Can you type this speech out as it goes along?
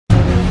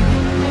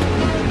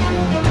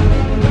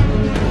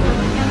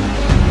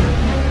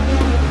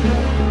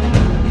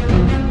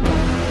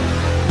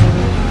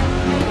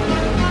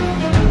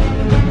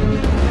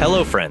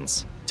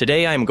friends.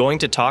 Today I am going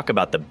to talk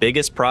about the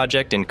biggest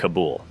project in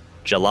Kabul,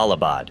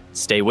 Jalalabad.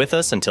 Stay with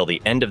us until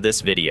the end of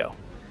this video.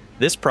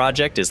 This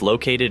project is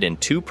located in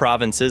two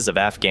provinces of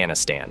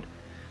Afghanistan,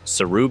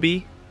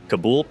 Surubi,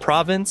 Kabul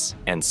Province,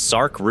 and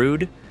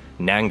Sark-Rud,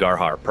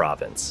 Nangarhar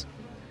Province.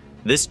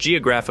 This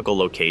geographical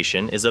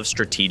location is of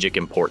strategic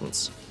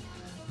importance.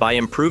 By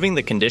improving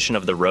the condition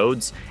of the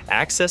roads,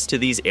 access to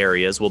these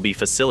areas will be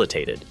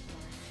facilitated.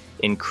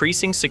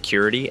 Increasing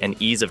security and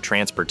ease of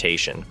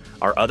transportation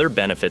are other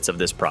benefits of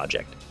this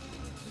project.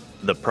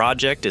 The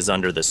project is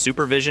under the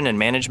supervision and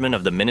management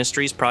of the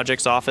Ministry's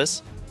Projects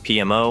Office,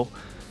 PMO.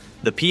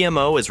 The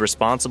PMO is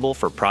responsible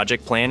for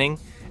project planning,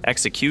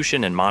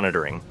 execution, and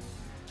monitoring.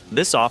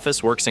 This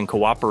office works in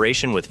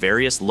cooperation with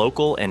various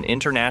local and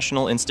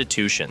international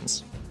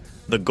institutions.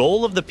 The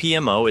goal of the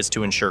PMO is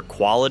to ensure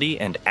quality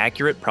and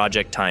accurate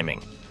project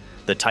timing.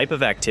 The type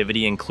of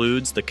activity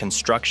includes the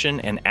construction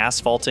and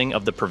asphalting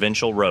of the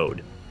provincial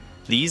road.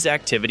 These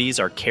activities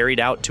are carried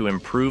out to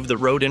improve the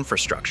road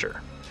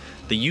infrastructure.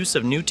 The use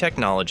of new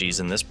technologies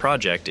in this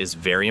project is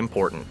very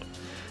important.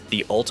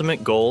 The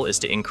ultimate goal is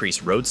to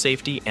increase road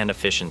safety and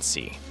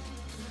efficiency.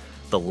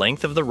 The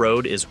length of the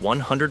road is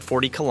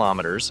 140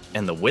 kilometers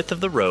and the width of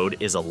the road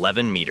is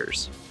 11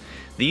 meters.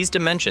 These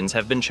dimensions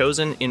have been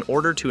chosen in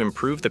order to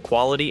improve the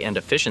quality and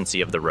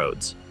efficiency of the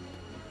roads.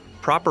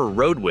 Proper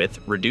road width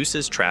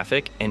reduces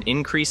traffic and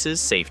increases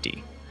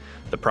safety.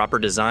 The proper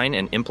design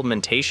and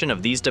implementation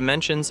of these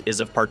dimensions is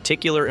of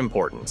particular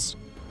importance.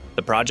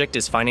 The project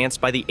is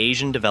financed by the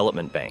Asian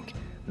Development Bank.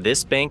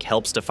 This bank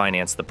helps to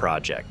finance the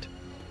project.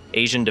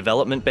 Asian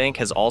Development Bank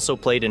has also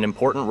played an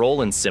important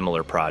role in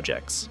similar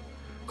projects.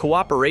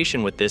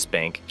 Cooperation with this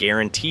bank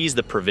guarantees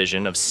the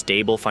provision of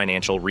stable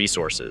financial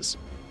resources.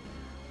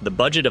 The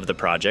budget of the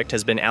project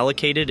has been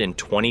allocated in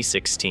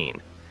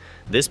 2016.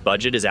 This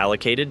budget is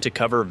allocated to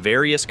cover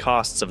various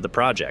costs of the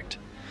project.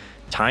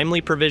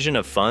 Timely provision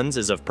of funds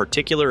is of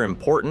particular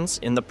importance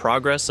in the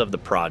progress of the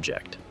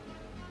project.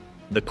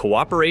 The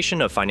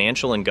cooperation of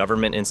financial and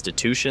government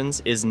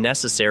institutions is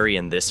necessary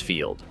in this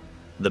field.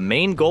 The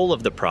main goal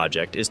of the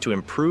project is to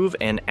improve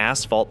and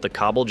asphalt the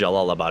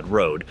Kabul-Jalalabad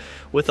road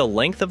with a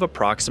length of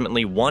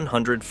approximately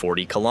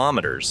 140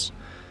 kilometers.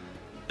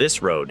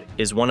 This road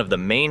is one of the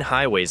main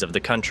highways of the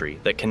country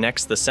that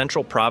connects the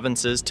central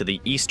provinces to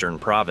the eastern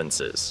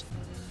provinces.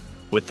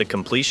 With the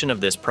completion of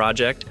this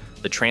project,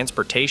 the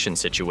transportation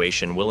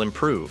situation will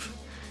improve.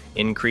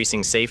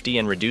 Increasing safety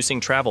and reducing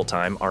travel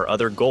time are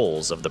other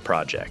goals of the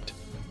project.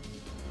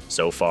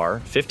 So far,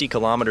 50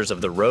 kilometers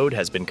of the road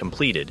has been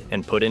completed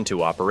and put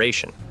into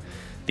operation.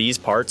 These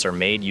parts are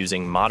made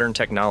using modern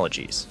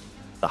technologies.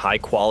 The high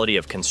quality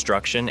of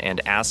construction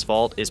and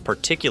asphalt is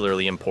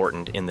particularly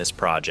important in this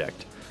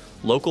project.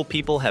 Local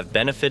people have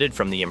benefited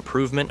from the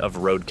improvement of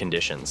road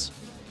conditions.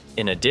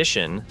 In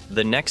addition,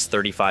 the next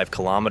 35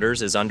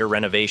 kilometers is under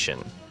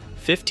renovation,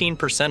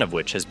 15% of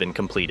which has been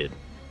completed.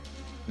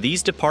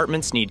 These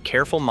departments need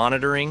careful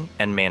monitoring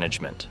and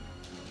management.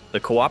 The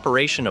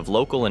cooperation of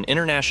local and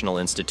international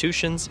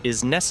institutions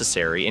is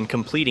necessary in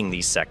completing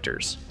these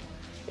sectors.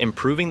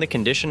 Improving the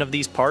condition of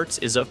these parts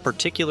is of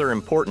particular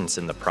importance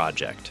in the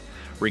project.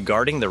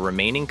 Regarding the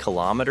remaining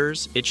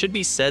kilometers, it should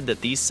be said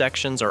that these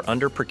sections are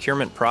under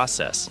procurement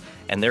process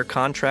and their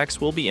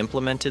contracts will be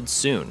implemented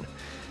soon.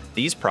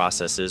 These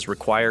processes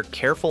require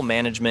careful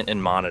management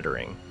and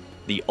monitoring.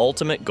 The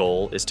ultimate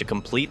goal is to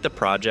complete the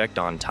project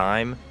on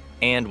time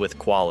and with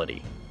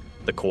quality.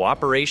 The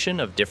cooperation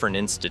of different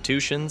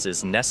institutions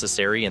is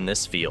necessary in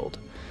this field.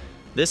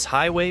 This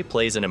highway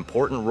plays an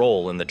important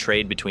role in the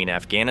trade between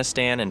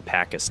Afghanistan and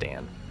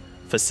Pakistan.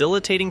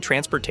 Facilitating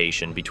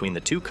transportation between the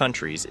two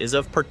countries is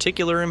of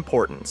particular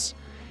importance.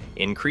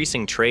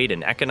 Increasing trade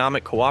and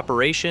economic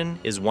cooperation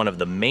is one of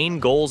the main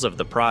goals of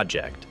the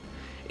project.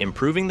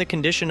 Improving the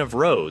condition of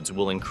roads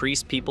will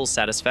increase people's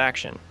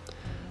satisfaction.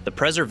 The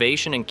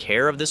preservation and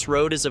care of this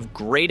road is of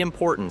great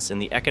importance in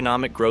the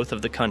economic growth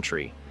of the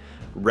country.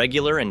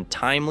 Regular and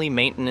timely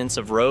maintenance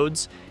of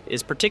roads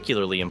is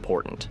particularly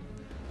important.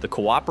 The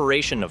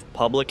cooperation of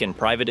public and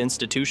private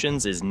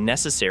institutions is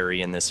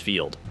necessary in this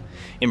field.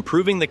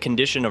 Improving the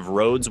condition of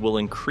roads will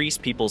increase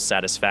people's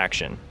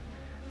satisfaction.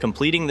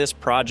 Completing this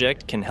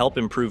project can help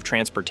improve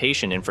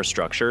transportation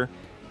infrastructure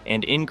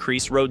and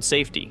increase road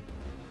safety.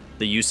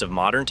 The use of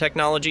modern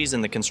technologies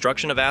in the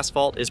construction of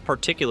asphalt is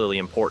particularly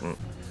important.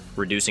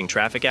 Reducing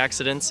traffic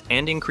accidents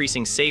and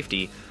increasing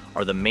safety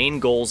are the main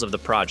goals of the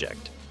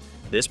project.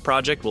 This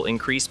project will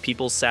increase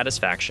people's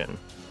satisfaction.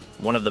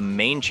 One of the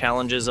main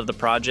challenges of the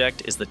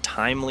project is the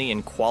timely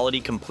and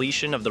quality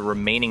completion of the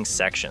remaining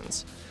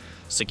sections.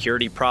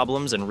 Security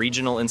problems and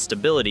regional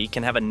instability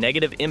can have a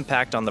negative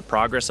impact on the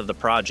progress of the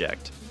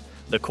project.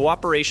 The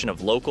cooperation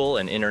of local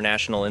and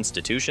international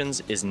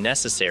institutions is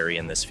necessary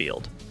in this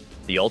field.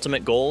 The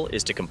ultimate goal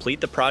is to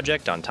complete the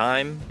project on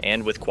time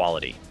and with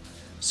quality.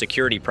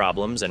 Security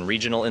problems and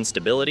regional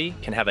instability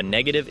can have a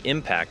negative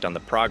impact on the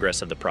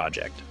progress of the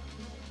project.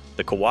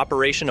 The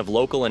cooperation of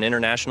local and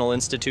international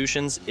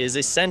institutions is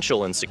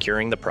essential in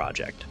securing the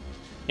project.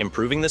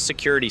 Improving the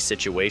security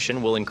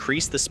situation will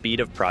increase the speed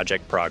of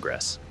project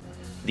progress.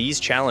 These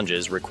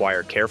challenges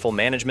require careful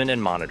management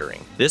and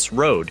monitoring. This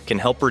road can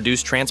help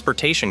reduce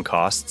transportation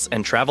costs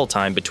and travel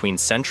time between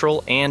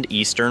central and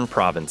eastern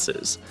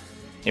provinces.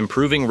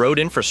 Improving road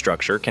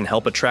infrastructure can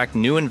help attract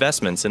new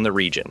investments in the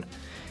region.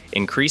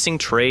 Increasing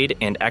trade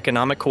and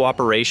economic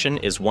cooperation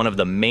is one of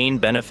the main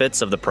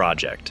benefits of the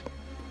project.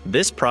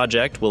 This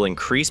project will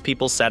increase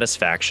people's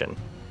satisfaction.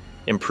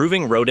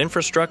 Improving road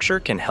infrastructure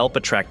can help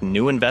attract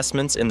new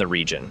investments in the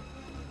region.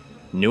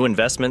 New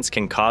investments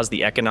can cause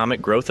the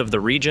economic growth of the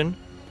region.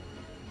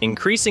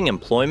 Increasing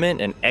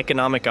employment and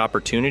economic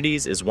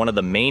opportunities is one of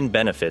the main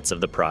benefits of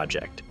the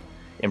project.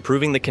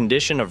 Improving the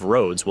condition of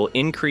roads will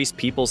increase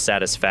people's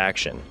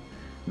satisfaction.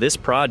 This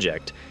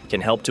project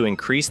can help to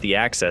increase the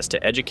access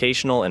to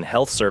educational and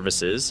health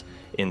services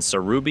in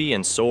Sarubi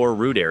and Sor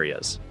route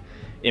areas.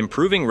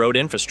 Improving road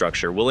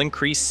infrastructure will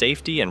increase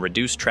safety and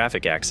reduce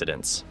traffic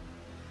accidents.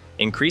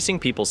 Increasing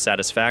people's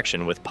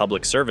satisfaction with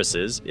public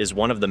services is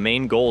one of the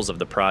main goals of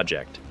the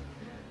project.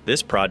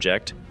 This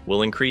project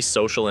will increase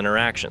social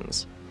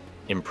interactions.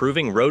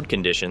 Improving road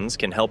conditions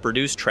can help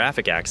reduce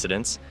traffic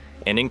accidents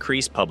and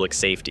increase public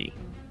safety.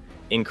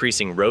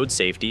 Increasing road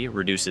safety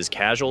reduces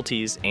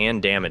casualties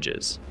and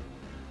damages.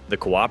 The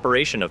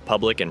cooperation of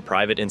public and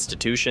private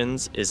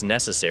institutions is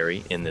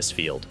necessary in this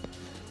field.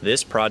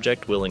 This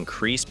project will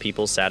increase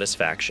people's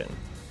satisfaction.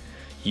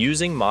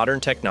 Using modern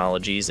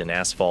technologies in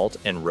asphalt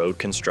and road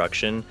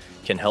construction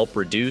can help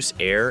reduce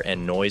air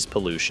and noise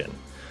pollution.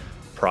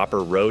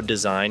 Proper road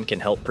design can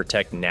help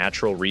protect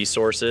natural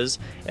resources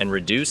and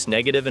reduce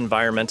negative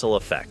environmental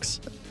effects.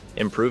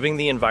 Improving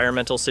the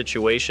environmental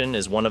situation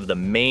is one of the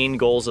main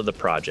goals of the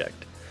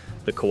project.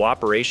 The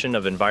cooperation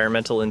of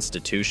environmental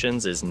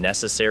institutions is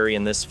necessary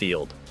in this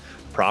field.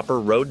 Proper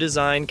road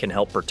design can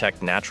help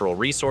protect natural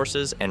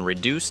resources and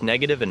reduce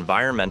negative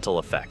environmental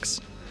effects.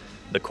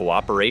 The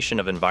cooperation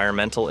of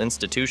environmental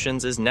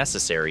institutions is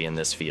necessary in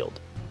this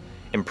field.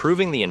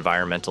 Improving the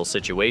environmental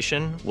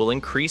situation will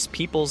increase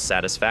people's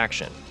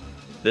satisfaction.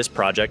 This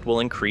project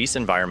will increase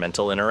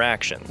environmental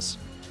interactions.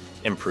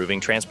 Improving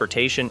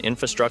transportation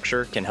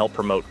infrastructure can help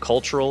promote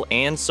cultural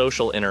and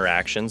social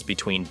interactions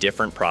between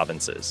different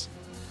provinces.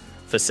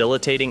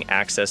 Facilitating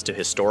access to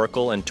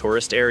historical and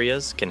tourist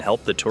areas can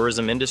help the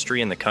tourism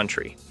industry in the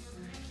country.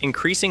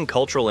 Increasing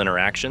cultural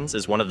interactions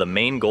is one of the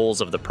main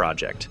goals of the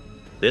project.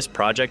 This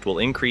project will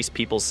increase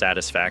people's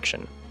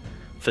satisfaction.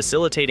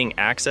 Facilitating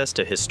access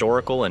to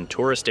historical and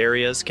tourist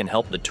areas can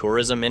help the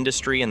tourism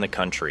industry in the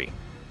country.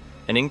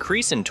 An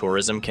increase in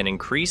tourism can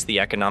increase the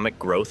economic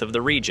growth of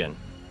the region.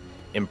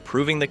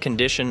 Improving the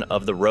condition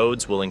of the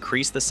roads will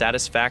increase the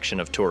satisfaction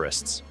of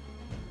tourists.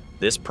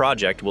 This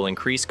project will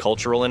increase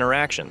cultural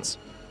interactions.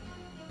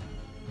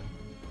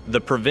 The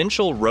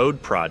Provincial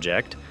Road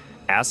Project,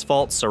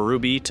 Asphalt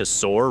Sarubi to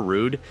Sor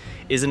Route,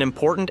 is an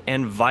important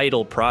and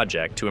vital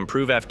project to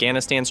improve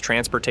Afghanistan's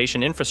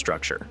transportation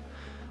infrastructure.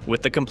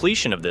 With the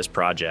completion of this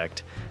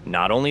project,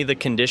 not only the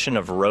condition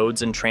of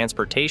roads and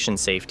transportation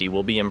safety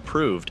will be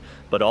improved,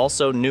 but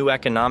also new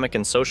economic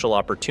and social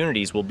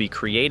opportunities will be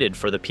created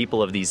for the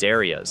people of these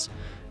areas.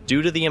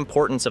 Due to the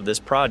importance of this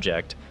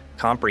project,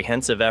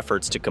 comprehensive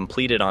efforts to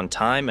complete it on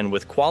time and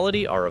with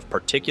quality are of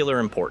particular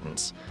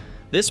importance.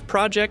 This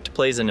project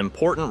plays an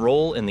important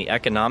role in the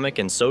economic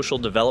and social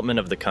development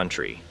of the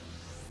country.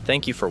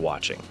 Thank you for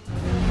watching.